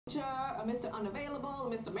Mr.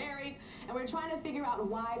 Unavailable, Mr. Married, and we're trying to figure out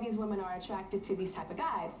why these women are attracted to these type of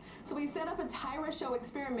guys. So we set up a Tyra show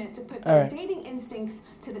experiment to put their dating instincts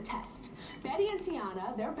to the test. Betty and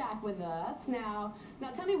Tiana, they're back with us now.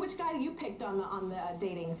 Tell me which guy you picked on the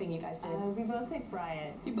dating thing you guys did. We both picked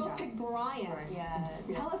Bryant. You both picked Bryant. Yeah.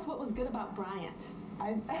 Tell us what was good about Bryant.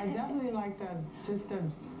 I definitely like just the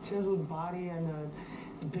chiseled body and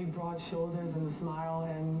the big broad shoulders and the smile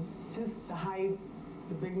and just the height,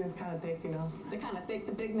 the bigness, kind of thick, you know. The kind of thick,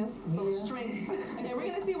 the bigness, full strength. Okay, we're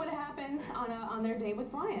gonna see what happened on their date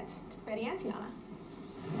with Bryant, Betty and Tiana.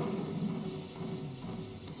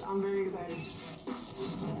 I'm very excited.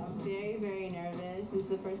 I'm very, very nervous. This is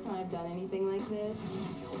the first time I've done anything like this.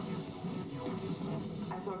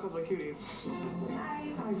 I saw a couple of cuties.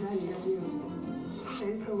 Hi. Hi, Betty. How are you?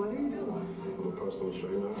 Hey, so what are you doing? I'm a personal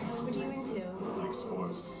trainer. What are you into? I like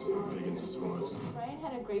sports. Big into sports. Bryant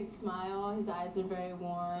had a great smile. His eyes are very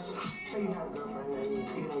warm. So you have a girlfriend and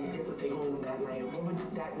you get to stay home that night. What would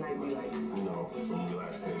that night be like? You know, some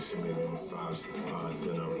relaxation, maybe a massage,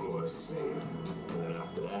 dinner, of course. And then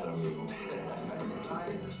after that, I mean...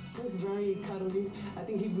 It's very cuddly. I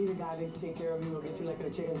think he'd be the guy to take care of you or get you like a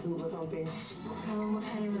chicken soup or something. What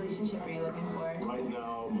kind of relationship are you looking for? Right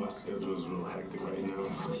now, my schedule is real hectic right now.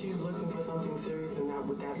 If she's looking for something serious, and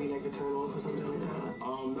would that be like a turn on for something like that?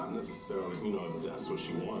 Not necessarily. You know, if that's what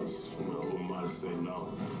she wants, you know, who am I to say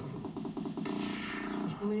no?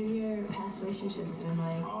 What have your past relationships been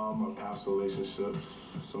like? My past relationships,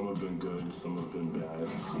 some have been good, some have been bad.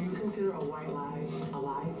 Do you consider a white lie a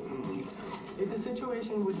lie? If the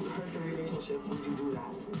situation would hurt the relationship, would you do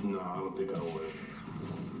that? No, I don't think I would.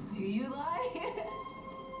 Do you lie?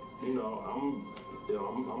 You know,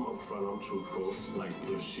 I'm upfront, I'm truthful. Like,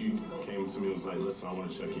 if she came to me and was like, listen, I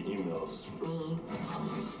want to check your emails.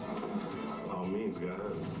 By all means, go ahead.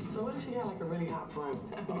 So what if she had like a really hot friend?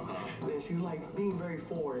 And she's like being very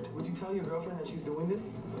forward. Would you tell your girlfriend that she's doing this?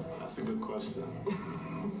 That's a good question.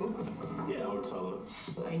 Yeah, I would tell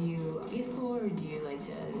her. Are you faithful, or do you like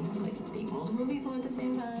to date multiple people at the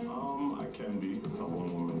same time? I can be a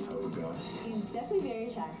one-woman type of guy. He's definitely very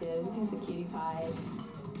attractive. He's a cutie pie.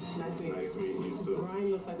 Nice to meet you too.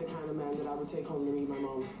 Brian looks like the kind of man that I would take home to meet my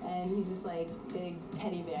mom. And he's just like big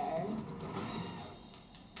teddy bear.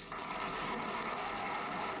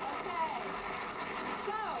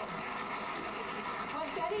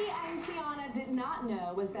 Betty and Tiana did not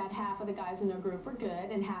know was that half of the guys in their group were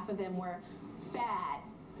good and half of them were bad.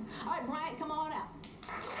 All right, Bryant, come on out.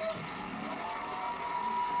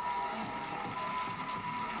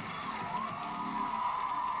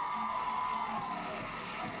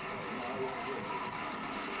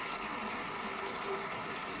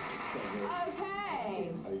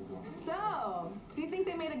 Okay. So, do you think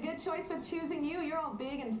they made a good choice with choosing you? You're all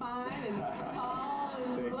big and fine and tall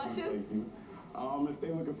and luscious. Thank you. If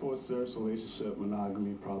they're looking for a serious relationship,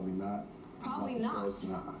 monogamy, probably not. Probably not.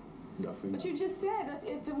 Nah, definitely not. But you just said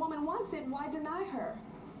if a woman wants it, why deny her?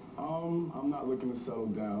 I'm not looking to settle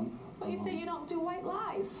down. But you say you don't do white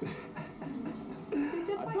lies. You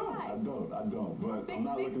did white lies. I don't. But I'm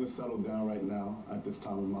not looking to settle down right now, at this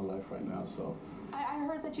time in my life right now, so. I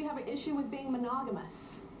heard that you have an issue with being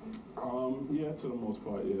monogamous. Yeah, to the most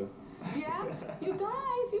part, yeah. Yeah? You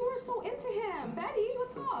guys, you were so into him. Betty,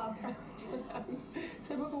 what's up?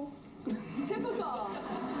 Typical. Typical.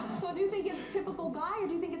 So do you think it's typical guy, or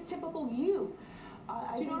do you think it's typical you?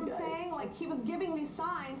 Do you know what I'm saying? Like, he was giving these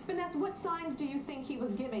signs. Finesse, what signs do you think he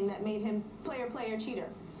was giving that made him player, cheater?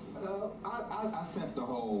 I sensed the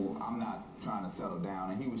whole, I'm not trying to settle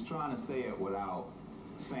down, and he was trying to say it without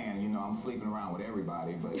saying, you know, I'm sleeping around with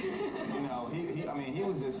everybody, but, you know, he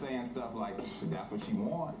was just saying stuff like, that's what she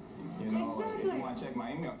want. You know, exactly. If you want to check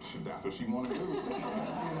my email, that's what she want to do. You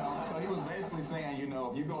know, so he was basically saying, you know,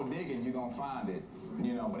 if you go digging, you're going to find it.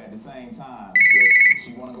 You know, but at the same time, if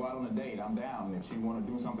she want to go out on a date, I'm down. And if she want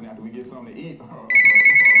to do something after we get something to eat, then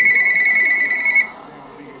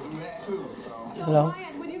we can do that too. So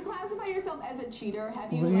Ryan, would you classify yourself as a cheater?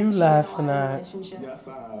 Have you, what are you laughing at? Yes,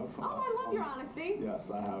 I have. Oh, I love your honesty. Yes,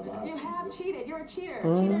 I have. You have cheated. You're a cheater.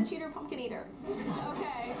 Cheater, pumpkin eater.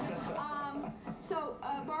 Okay. So,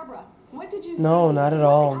 Barbara, what did you see? No, not at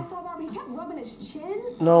all. I saw Barbara. He kept rubbing his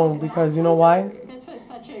chin. No, because you know why? That's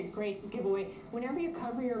such a great giveaway. Whenever you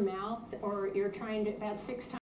cover your mouth or you're trying to, about 6 times.